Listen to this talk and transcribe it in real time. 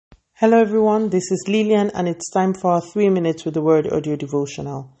Hello everyone, this is Lillian and it's time for our 3 minutes with the word audio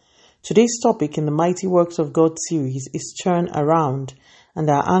devotional. Today's topic in the Mighty Works of God series is turn around, and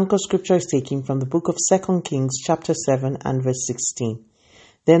our anchor scripture is taken from the book of 2 Kings chapter 7 and verse 16.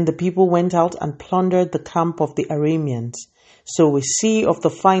 Then the people went out and plundered the camp of the Arameans. So a seah of the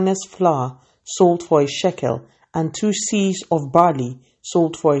finest flour sold for a shekel, and 2 seahs of barley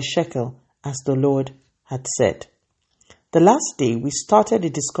sold for a shekel, as the Lord had said. The last day, we started a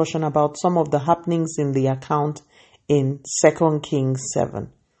discussion about some of the happenings in the account in 2 Kings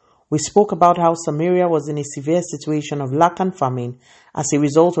 7. We spoke about how Samaria was in a severe situation of lack and famine as a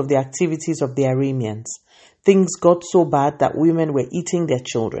result of the activities of the Arameans. Things got so bad that women were eating their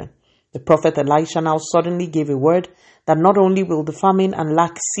children. The prophet Elisha now suddenly gave a word that not only will the famine and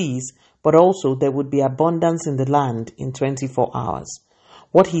lack cease, but also there would be abundance in the land in 24 hours.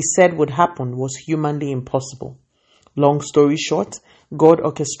 What he said would happen was humanly impossible. Long story short, God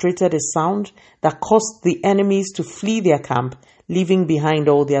orchestrated a sound that caused the enemies to flee their camp, leaving behind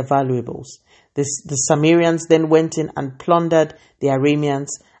all their valuables. The Samaritans then went in and plundered the Arameans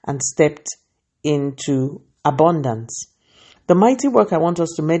and stepped into abundance. The mighty work I want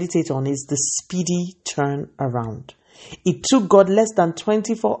us to meditate on is the speedy turn around. It took God less than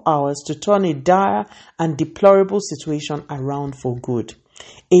 24 hours to turn a dire and deplorable situation around for good.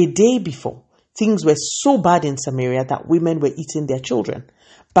 A day before, things were so bad in Samaria that women were eating their children.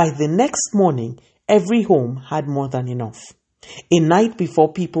 By the next morning, every home had more than enough. A night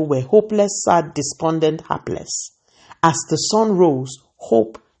before, people were hopeless, sad, despondent, hapless. As the sun rose,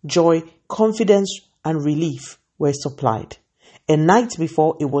 hope, joy, confidence, and relief were supplied. A night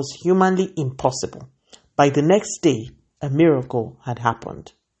before, it was humanly impossible. By the next day, a miracle had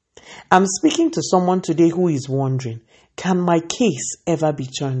happened. I'm speaking to someone today who is wondering, can my case ever be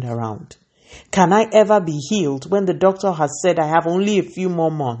turned around? Can I ever be healed when the doctor has said I have only a few more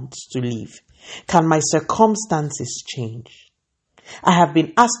months to live? Can my circumstances change? I have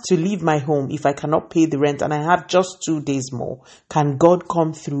been asked to leave my home if I cannot pay the rent and I have just 2 days more. Can God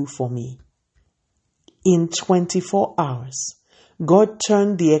come through for me? In 24 hours, God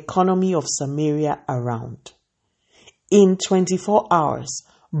turned the economy of Samaria around. In 24 hours,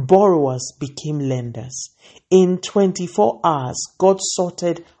 borrowers became lenders. In 24 hours, God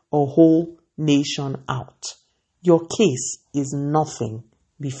sorted a whole nation out. Your case is nothing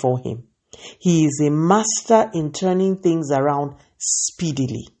before him. He is a master in turning things around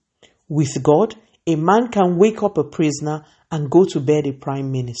speedily. With God, a man can wake up a prisoner and go to bed a prime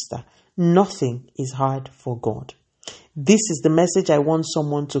minister. Nothing is hard for God. This is the message I want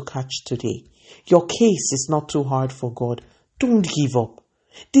someone to catch today. Your case is not too hard for God. Don't give up.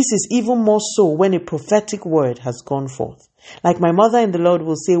 This is even more so when a prophetic word has gone forth. Like my mother in the Lord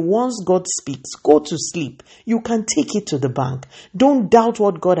will say, once God speaks, go to sleep. You can take it to the bank. Don't doubt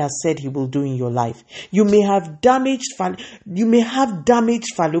what God has said he will do in your life. You may have damaged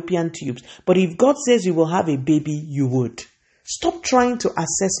fallopian tubes, but if God says you will have a baby, you would. Stop trying to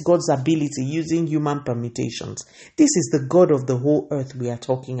assess God's ability using human permutations. This is the God of the whole earth we are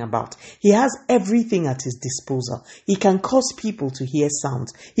talking about. He has everything at his disposal. He can cause people to hear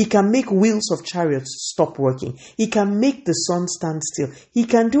sounds. He can make wheels of chariots stop working. He can make the sun stand still. He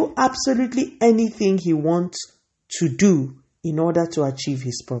can do absolutely anything he wants to do in order to achieve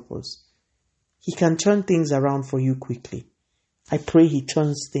his purpose. He can turn things around for you quickly. I pray he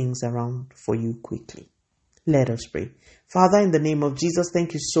turns things around for you quickly. Let us pray. Father, in the name of Jesus,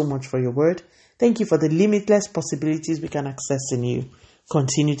 thank you so much for your word. Thank you for the limitless possibilities we can access in you.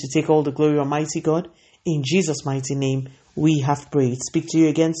 Continue to take all the glory, Almighty God. In Jesus' mighty name, we have prayed. Speak to you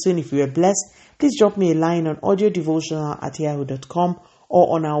again soon. If you are blessed, please drop me a line on audiodevotional@yahoo.com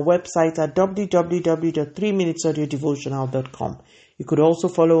or on our website at www.3minutesaudiodevotional.com. You could also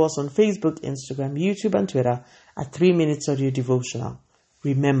follow us on Facebook, Instagram, YouTube, and Twitter at 3 Minutes Audio Devotional.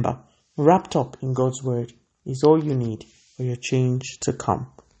 Remember, wrapped up in God's word is all you need for your change to come.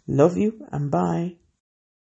 Love you and bye.